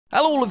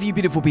Hello all of you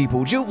beautiful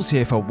people, Jules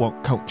here for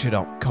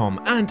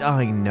WhatCulture.com, and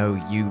I know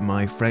you,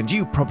 my friend,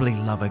 you probably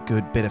love a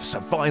good bit of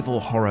survival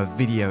horror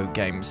video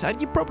games, and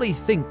you probably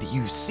think that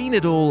you've seen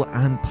it all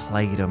and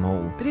played them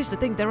all. But here's the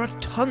thing, there are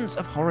tons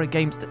of horror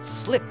games that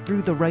slip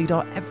through the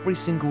radar every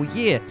single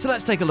year, so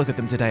let's take a look at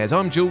them today. As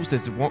I'm Jules,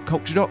 this is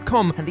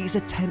WhatCulture.com, and these are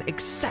 10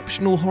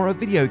 exceptional horror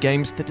video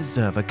games that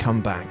deserve a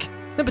comeback.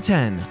 Number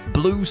 10,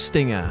 Blue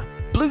Stinger.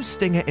 Blue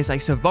Stinger is a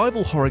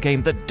survival horror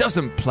game that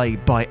doesn't play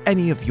by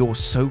any of your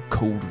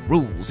so-called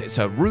rules. It's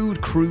a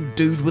rude, crude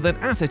dude with an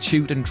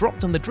attitude and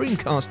dropped on the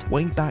Dreamcast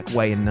way back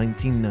in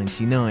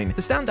 1999.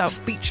 The standout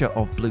feature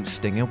of Blue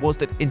Stinger was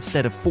that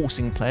instead of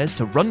forcing players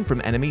to run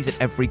from enemies at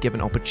every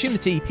given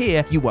opportunity,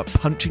 here you were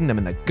punching them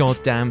in the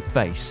goddamn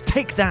face.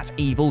 Take that,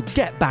 evil,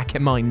 get back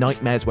in my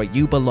nightmares where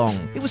you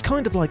belong. It was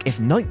kind of like if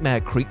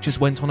nightmare creatures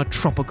went on a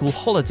tropical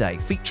holiday,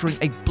 featuring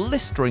a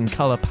blistering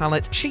color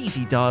palette,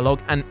 cheesy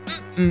dialogue, and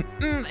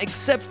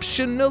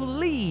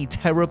exceptionally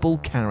terrible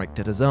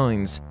character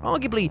designs.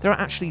 Arguably, there are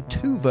actually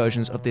two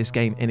versions of this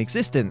game in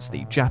existence,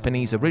 the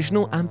Japanese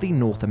original and the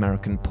North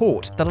American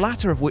port, the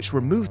latter of which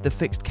removed the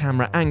fixed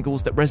camera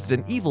angles that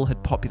Resident Evil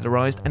had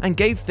popularized and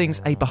gave things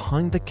a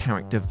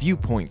behind-the-character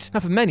viewpoint. Now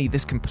for many,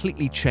 this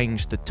completely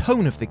changed the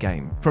tone of the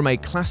game, from a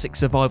classic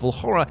survival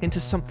horror into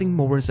something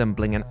more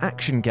resembling an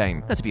action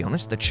game. Now to be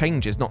honest, the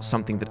change is not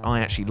something that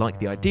I actually like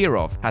the idea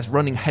of, as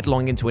running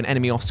headlong into an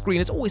enemy off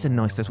screen is always a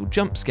nice little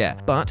jump scare,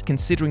 but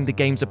considering the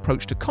game's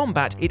approach to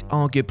combat, it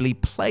arguably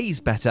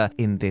plays better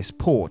in this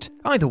port.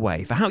 Either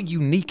way, for how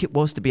unique it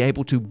was to be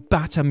able to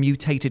batter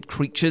mutated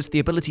creatures, the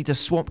ability to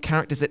swap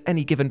characters at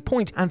any given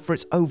point, and for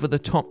its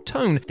over-the-top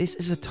tone, this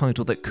is a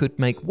title that could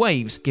make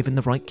waves given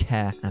the right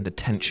care and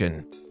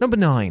attention. Number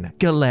 9,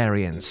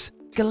 Galerians.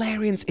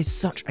 Galerians is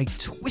such a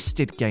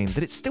twisted game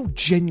that it still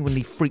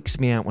genuinely freaks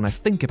me out when I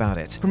think about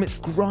it. From its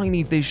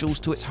grimy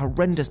visuals to its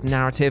horrendous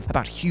narrative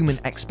about human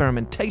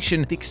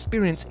experimentation, the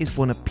experience is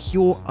one of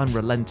pure,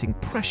 unrelenting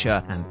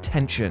pressure and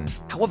tension.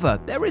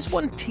 However, there is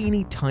one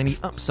teeny tiny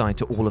upside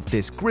to all of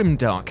this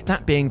grimdark,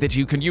 that being that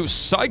you can use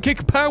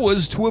psychic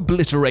powers to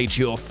obliterate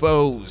your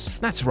foes.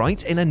 That's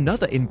right, in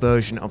another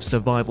inversion of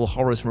survival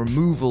horror's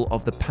removal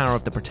of the power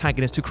of the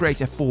protagonist to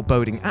create a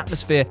foreboding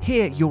atmosphere,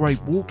 here you're a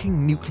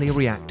walking nuclear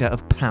reactor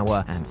of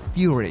power and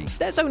fury.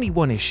 There's only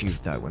one issue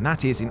though, and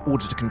that is in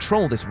order to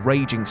control this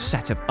raging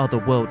set of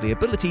otherworldly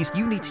abilities,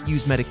 you need to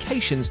use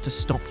medications to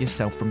stop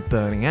yourself from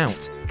burning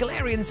out.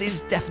 Galerians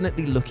is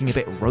definitely looking a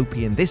bit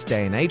ropey in this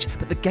day and age,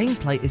 but the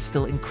gameplay is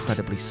still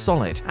incredibly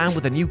solid, and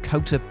with a new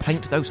coat of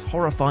paint, those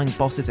horrifying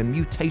bosses and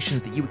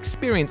mutations that you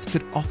experience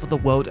could offer the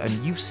world a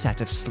new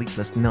set of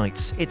sleepless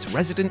nights. It's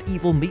Resident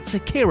Evil meets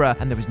Akira,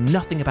 and there is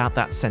nothing about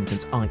that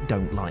sentence I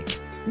don't like.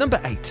 Number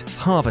 8,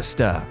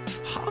 Harvester.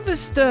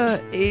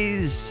 Harvester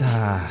is...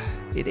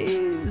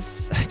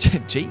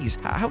 Geez,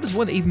 how does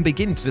one even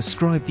begin to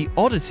describe the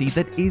oddity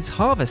that is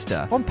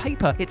Harvester? On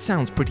paper, it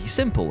sounds pretty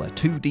simple, a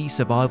 2D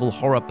survival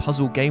horror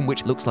puzzle game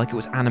which looks like it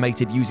was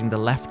animated using the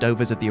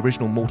leftovers of the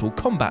original Mortal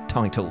Kombat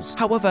titles.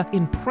 However,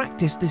 in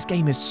practice, this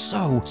game is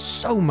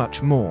so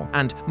much more,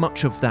 and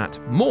much of that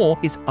more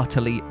is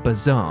utterly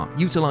bizarre,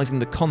 utilizing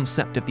the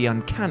concept of the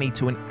uncanny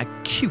to an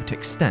acute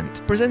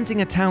extent.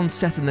 Presenting a town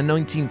set in the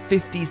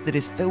 1950s that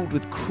is filled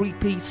with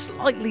creepy,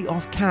 slightly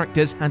off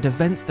characters and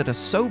events that are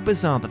so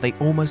bizarre that they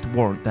almost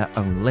warrant their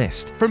own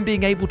list. From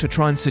being able to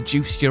try and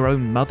seduce your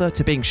own mother,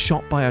 to being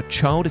shot by a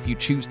child if you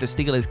choose to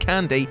steal his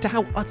candy, to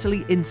how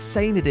utterly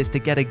insane it is to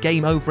get a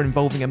game over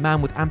involving a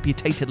man with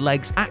amputated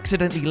legs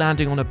accidentally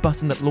landing on a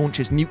button that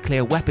launches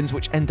nuclear weapons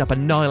which end up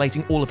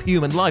annihilating all of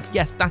human life.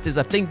 Yes, that is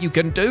a thing you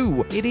can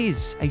do. It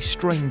is a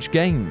strange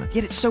game,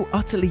 yet it's so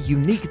utterly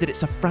unique that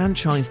it's a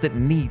franchise that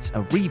needs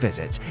a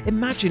revisit.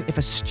 Imagine if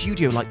a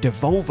studio like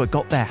Devolver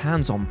got their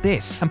hands on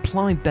this and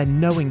applied their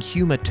knowing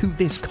humor to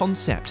this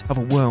concept of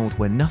a world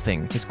where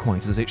nothing is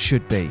quite as it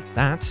should be.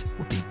 That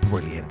would be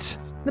brilliant.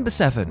 Number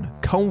 7,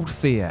 Cold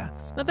Fear.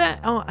 Now there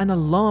are an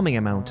alarming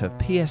amount of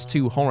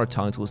PS2 horror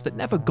titles that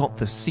never got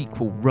the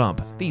sequel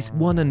rub, these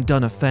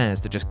one-and-done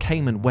affairs that just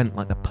came and went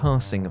like the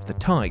passing of the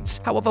tides.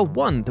 However,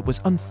 one that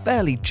was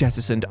unfairly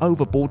jettisoned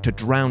overboard to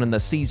drown in the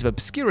seas of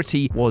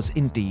obscurity was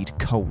indeed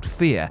Cold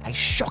Fear, a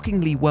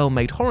shockingly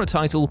well-made horror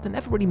title that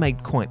never really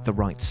made quite the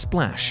right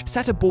splash.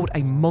 Set aboard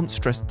a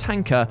monstrous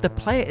tanker, the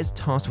player is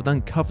tasked with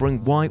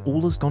uncovering why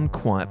all has gone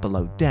quiet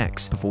below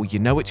decks. Before you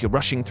know it, you're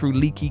rushing through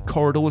leaky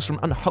corridors from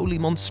unholy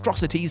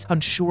monstrosities,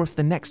 unsure if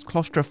the next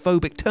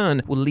claustrophobic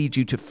turn will lead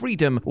you to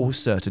freedom or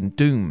certain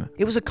doom.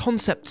 It was a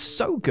concept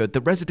so good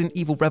that Resident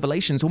Evil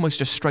Revelations almost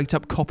just straight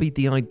up copied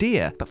the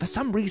idea, but for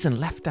some reason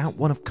left out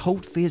one of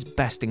Cold Fear's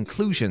best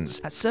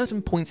inclusions. At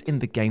certain points in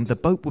the game, the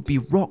boat would be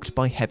rocked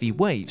by heavy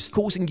waves,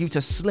 causing you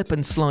to slip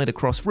and slide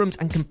across rooms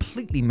and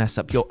completely mess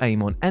up your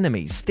aim on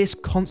enemies. This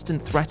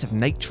constant threat of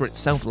nature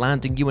itself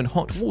landing you in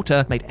hot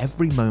water made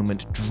every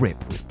moment drip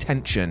with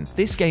tension.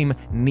 This game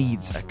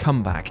needs a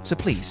comeback, so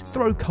please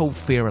throw Cold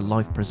Fear a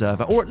life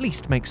preserver, or at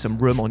least make some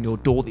random room on your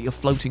door that you're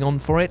floating on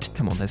for it.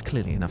 Come on, there's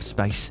clearly enough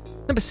space.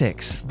 Number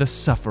 6. The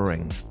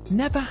Suffering.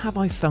 Never have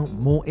I felt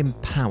more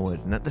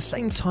empowered and at the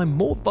same time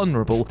more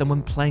vulnerable than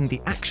when playing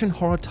the action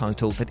horror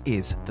title that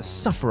is The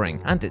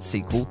Suffering and its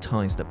sequel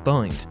Ties That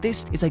Bind.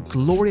 This is a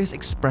glorious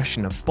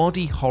expression of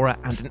body horror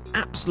and an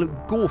absolute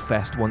gore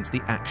fest once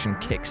the action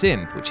kicks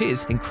in, which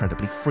is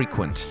incredibly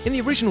frequent. In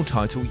the original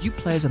title, you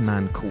play as a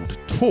man called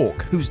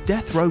Torque, whose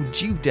death row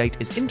due date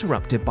is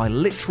interrupted by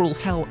literal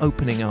hell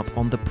opening up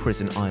on the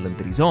prison island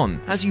that he's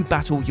on. As you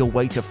battle your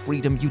way to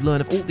freedom, you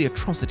learn of all the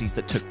atrocities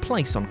that took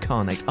place on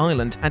Carnate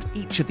Island, and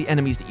each of the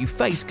enemies that you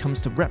face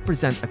comes to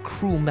represent a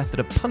cruel method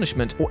of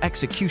punishment or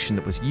execution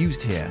that was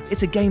used here.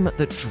 It's a game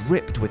that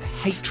dripped with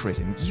hatred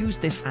and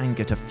used this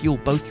anger to fuel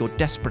both your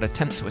desperate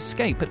attempt to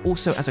escape, but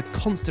also as a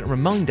constant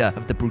reminder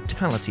of the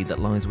brutality that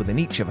lies within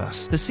each of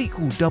us. The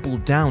sequel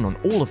doubled down on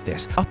all of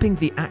this, upping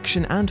the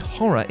action and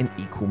horror in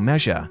equal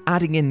measure,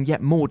 adding in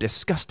yet more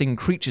disgusting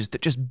creatures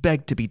that just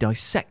beg to be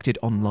dissected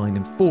online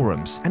in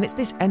forums. And it's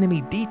this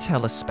enemy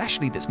detail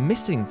especially that's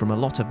missing from a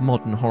lot of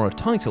modern horror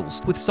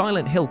titles. With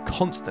Silent Hill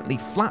constantly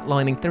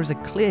flatlining, there is a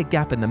clear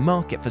gap in the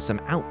market for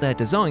some out there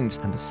designs,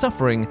 and The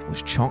Suffering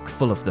was chock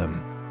full of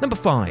them. Number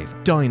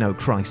 5. Dino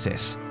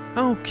Crisis.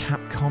 Oh,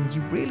 Capcom,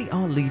 you really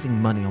are leaving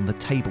money on the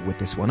table with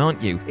this one,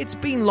 aren't you? It's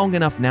been long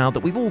enough now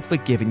that we've all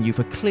forgiven you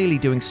for clearly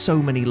doing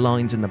so many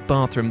lines in the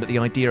bathroom that the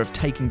idea of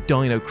taking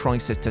Dino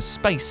Crisis to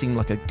space seemed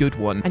like a good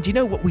one. And you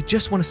know what? We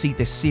just want to see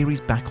this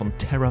series back on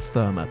terra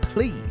firma,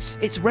 please.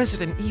 It's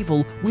Resident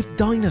Evil with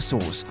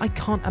dinosaurs. I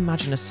can't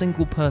imagine a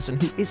single person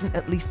who isn't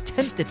at least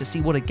tempted to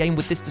see what a game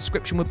with this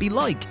description would be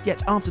like.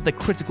 Yet after the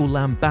critical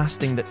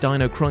lambasting that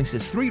Dino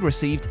Crisis 3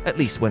 received, at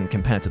least when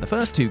compared to the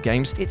first two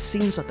games, it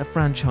seems like the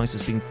franchise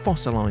has been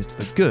fossilized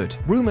for good.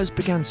 Rumors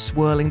began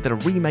swirling that a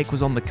remake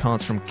was on the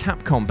cards from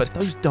Capcom, but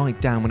those died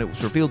down when it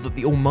was revealed that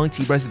the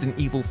almighty Resident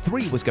Evil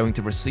 3 was going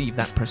to receive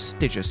that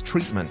prestigious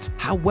treatment.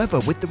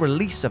 However, with the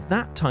release of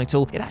that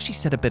title, it actually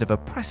set a bit of a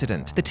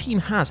precedent. The team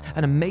has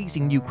an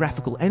amazing new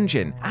graphical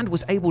engine and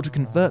was able to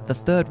convert the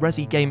third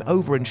Resi game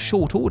over in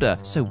short order,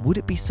 so would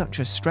it be such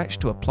a stretch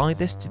to apply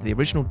this to the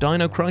original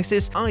Dino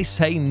Crisis? I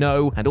say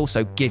no, and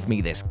also give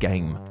me this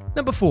game.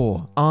 Number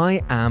 4.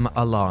 I Am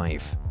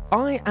Alive.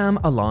 I Am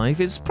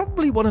Alive is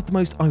probably one of the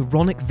most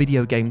ironic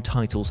video game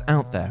titles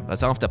out there,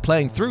 as after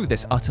playing through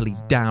this utterly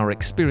dour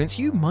experience,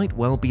 you might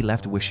well be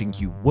left wishing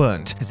you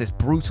weren't, as this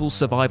brutal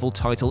survival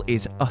title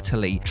is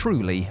utterly,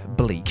 truly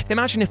bleak.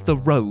 Imagine if The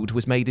Road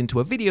was made into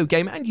a video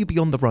game and you'd be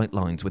on the right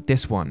lines with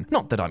this one.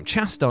 Not that I'm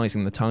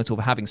chastising the title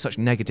for having such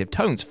negative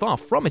tones, far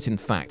from it in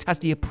fact, as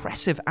the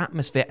oppressive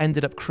atmosphere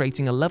ended up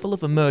creating a level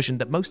of immersion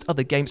that most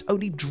other games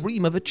only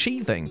dream of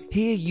achieving.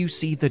 Here you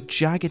see the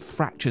jagged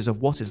fractures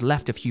of what is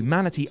left of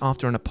humanity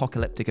after an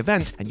apocalyptic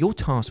event, and you're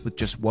tasked with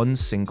just one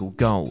single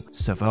goal: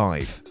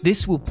 survive.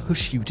 This will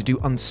push you to do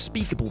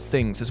unspeakable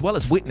things, as well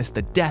as witness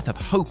the death of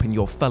hope in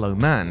your fellow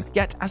man.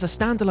 Yet, as a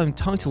standalone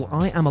title,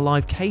 I Am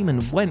Alive came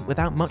and went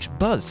without much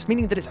buzz,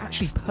 meaning that it's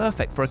actually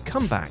perfect for a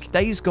comeback.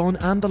 Days Gone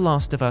and The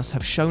Last of Us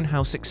have shown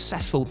how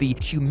successful the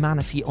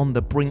humanity on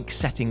the brink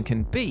setting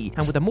can be,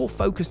 and with a more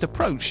focused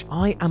approach,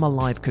 I Am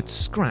Alive could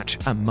scratch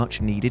a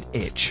much-needed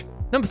itch.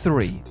 Number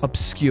 3.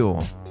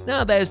 Obscure.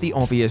 Now there's the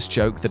obvious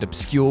joke that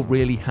Obscure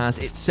really has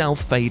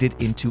itself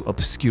faded into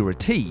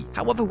obscurity.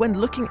 However, when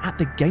looking at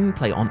the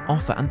gameplay on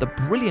offer and the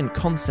brilliant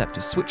concept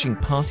of switching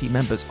party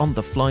members on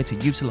the fly to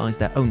utilize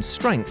their own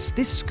strengths,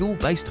 this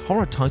school-based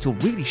horror title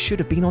really should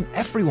have been on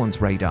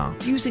everyone's radar.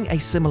 Using a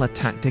similar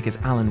tactic as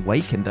Alan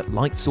Wake in that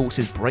light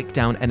sources break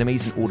down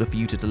enemies in order for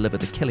you to deliver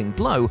the killing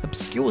blow,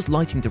 Obscure's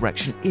lighting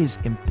direction is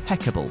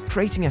impeccable,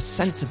 creating a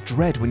sense of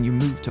dread when you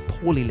move to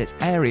poorly lit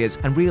areas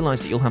and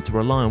realize that you'll have to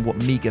rely on what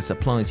meager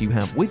supplies you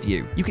have with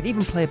you. You can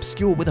even play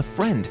Obscure with a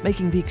friend,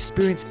 making the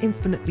experience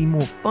infinitely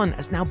more fun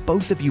as now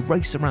both of you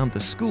race around the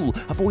school,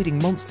 avoiding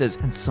monsters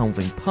and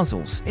solving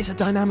puzzles. It's a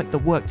dynamic that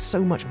worked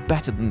so much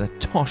better than the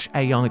tosh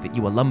AI that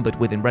you were lumbered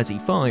with in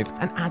Resi 5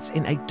 and adds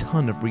in a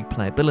ton of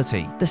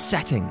replayability. The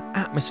setting,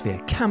 atmosphere,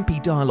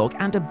 campy dialogue,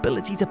 and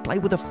ability to play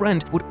with a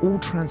friend would all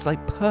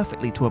translate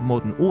perfectly to a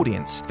modern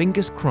audience.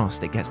 Fingers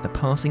crossed it gets the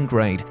passing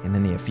grade in the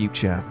near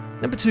future.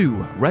 Number 2.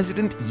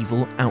 Resident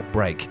Evil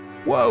Outbreak.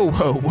 Whoa,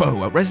 whoa,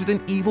 whoa, a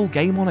Resident Evil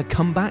game on a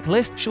comeback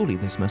list? Surely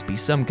this must be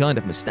some kind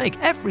of mistake.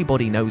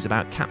 Everybody knows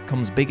about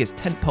Capcom's biggest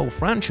tentpole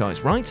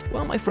franchise, right?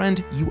 Well, my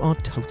friend, you are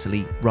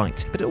totally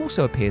right. But it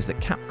also appears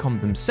that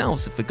Capcom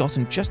themselves have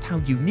forgotten just how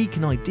unique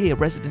an idea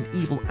Resident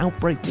Evil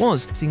Outbreak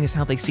was, seeing as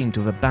how they seem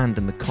to have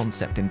abandoned the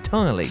concept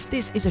entirely.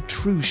 This is a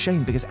true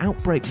shame because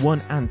Outbreak 1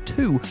 and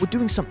 2 were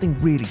doing something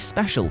really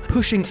special,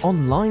 pushing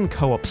online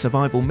co-op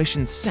survival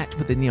missions set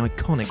within the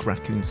iconic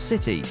Raccoon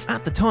City.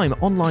 At the time,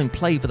 online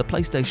play for the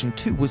PlayStation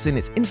Season 2 was in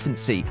its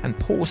infancy, and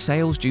poor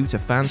sales due to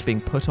fans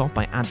being put off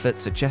by adverts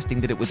suggesting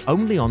that it was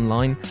only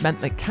online meant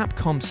that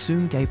Capcom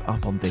soon gave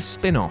up on this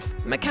spin-off.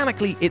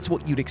 Mechanically, it's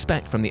what you'd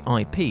expect from the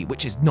IP,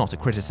 which is not a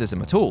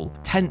criticism at all.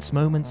 Tense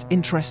moments,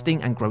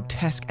 interesting and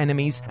grotesque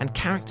enemies, and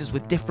characters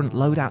with different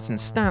loadouts and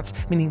stats,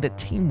 meaning that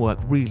teamwork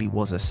really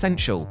was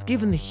essential.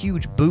 Given the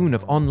huge boon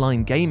of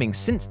online gaming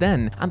since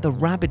then, and the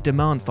rabid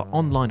demand for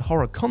online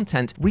horror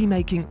content,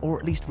 remaking or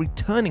at least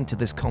returning to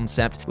this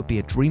concept would be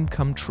a dream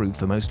come true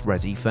for most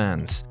Resi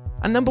fans.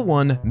 And number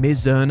 1,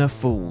 Mizzurna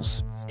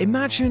Falls.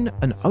 Imagine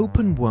an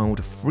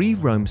open-world,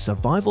 free-roam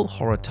survival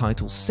horror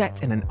title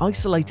set in an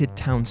isolated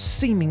town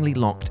seemingly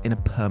locked in a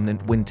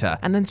permanent winter,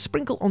 and then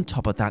sprinkle on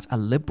top of that a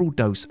liberal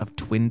dose of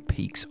Twin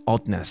Peaks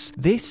oddness.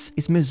 This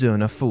is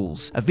Mizzurna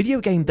Falls, a video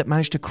game that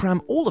managed to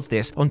cram all of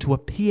this onto a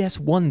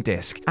PS1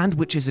 disc, and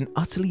which is an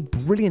utterly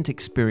brilliant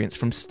experience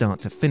from start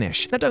to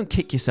finish. Now don't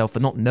kick yourself for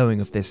not knowing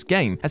of this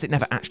game, as it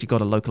never actually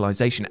got a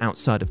localization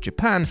outside of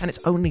Japan, and it's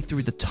only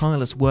through the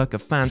tireless work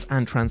of fans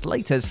and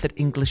translators that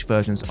English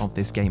versions of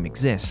this game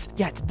exist.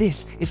 Yet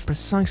this is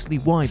precisely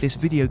why this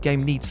video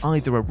game needs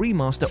either a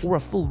remaster or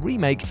a full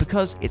remake,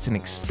 because it's an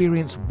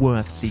experience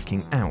worth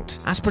seeking out.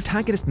 As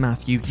protagonist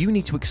Matthew, you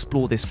need to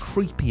explore this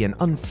creepy and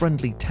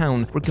unfriendly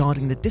town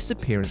regarding the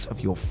disappearance of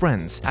your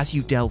friends. As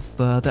you delve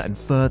further and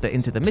further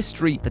into the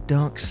mystery, the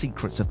dark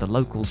secrets of the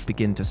locals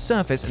begin to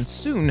surface, and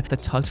soon the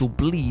title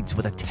bleeds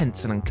with a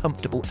tense and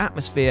uncomfortable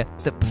atmosphere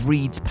that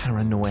breeds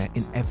paranoia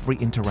in every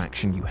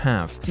interaction you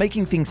have.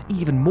 Making things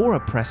even more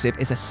oppressive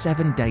is a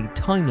 7-day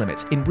time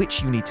limit in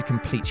which you need to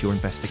complete your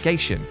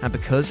investigation, and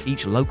because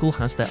each local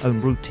has their own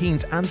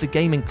routines and the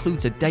game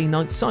includes a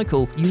day-night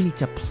cycle, you need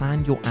to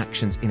plan your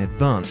actions in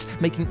advance,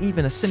 making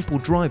even a simple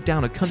drive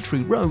down a country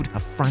road a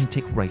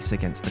frantic race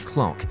against the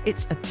clock.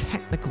 It's a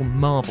technical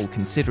marvel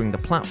considering the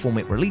platform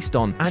it released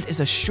on, and is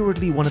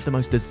assuredly one of the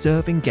most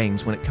deserving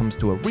games when it comes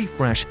to a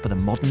refresh for the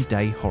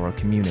modern-day horror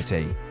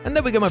community. And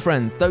there we go, my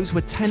friends, those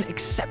were 10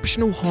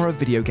 exceptional horror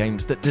video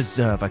games that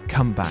deserve a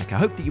comeback. I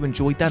hope that you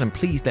enjoyed that, and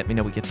please let me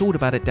know what you thought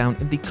about it down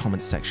in the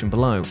comments section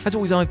below. As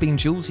always, I've been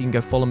Jules. You can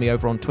go follow me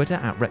over on Twitter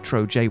at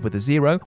RetroJ with a 0,